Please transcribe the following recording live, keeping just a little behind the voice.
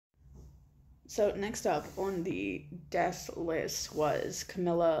So next up on the death list was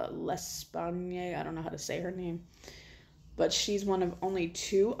Camilla L'Espagne. I don't know how to say her name. But she's one of only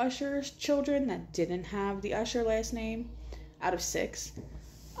 2 Usher's children that didn't have the Usher last name out of 6.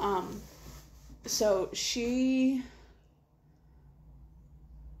 So she...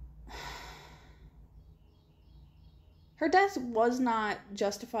 Her death was not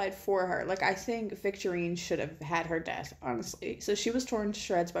justified for her. Like, I think Victorine should have had her death, honestly. So she was torn to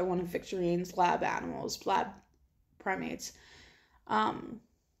shreds by one of Victorine's lab animals, lab primates. And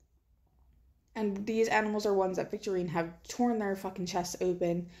these animals are ones that Victorine have torn their fucking chests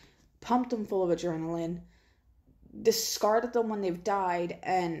open, pumped them full of adrenaline, discarded them when they've died,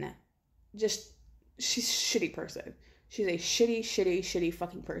 and just, she's a shitty person. She's a shitty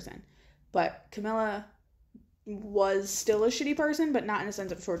fucking person. But Camilla was still a shitty person, but not in the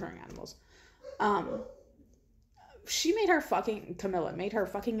sense of torturing animals. Camilla made her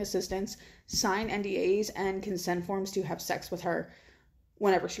fucking assistants sign NDAs and consent forms to have sex with her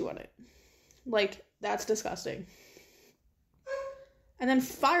whenever she wanted. Like, that's disgusting. And then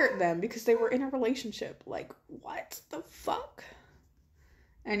fired them because they were in a relationship. Like, what the fuck?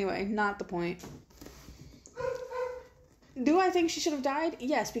 Anyway, not the point. Do I think she should have died?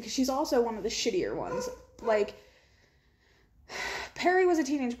 Yes, because she's also one of the shittier ones. Like, Perry was a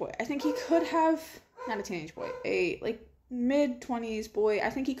teenage boy. I think he could have, not a teenage boy, a, like, mid-20s boy. I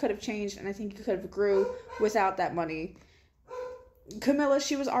think he could have changed, and I think he could have grew without that money. Camilla,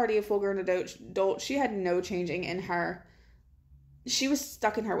 she was already a full-grown adult. She had no changing in her. She was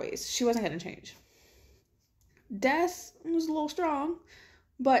stuck in her ways. She wasn't going to change. Death was a little strong,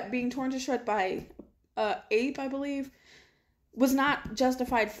 but being torn to shreds by ape, I believe, was not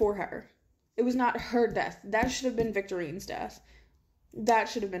justified for her. It was not her death. That should have been Victorine's death. That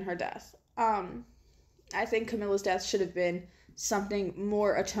should have been her death. I think Camilla's death should have been something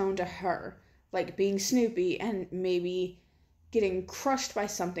more atoned to her. Like being Snoopy and maybe getting crushed by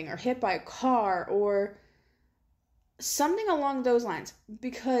something or hit by a car or something along those lines.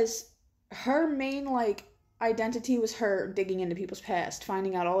 Because her main, like, identity was her digging into people's past,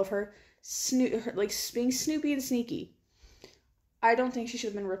 finding out all of her being Snoopy and sneaky. I don't think she should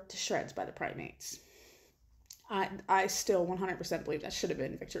have been ripped to shreds by the primates. I still 100% believe that should have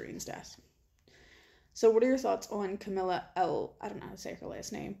been Victorine's death. So what are your thoughts on Camilla I don't know how to say her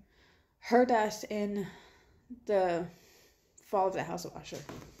last name. Her death in the fall of the House of Usher.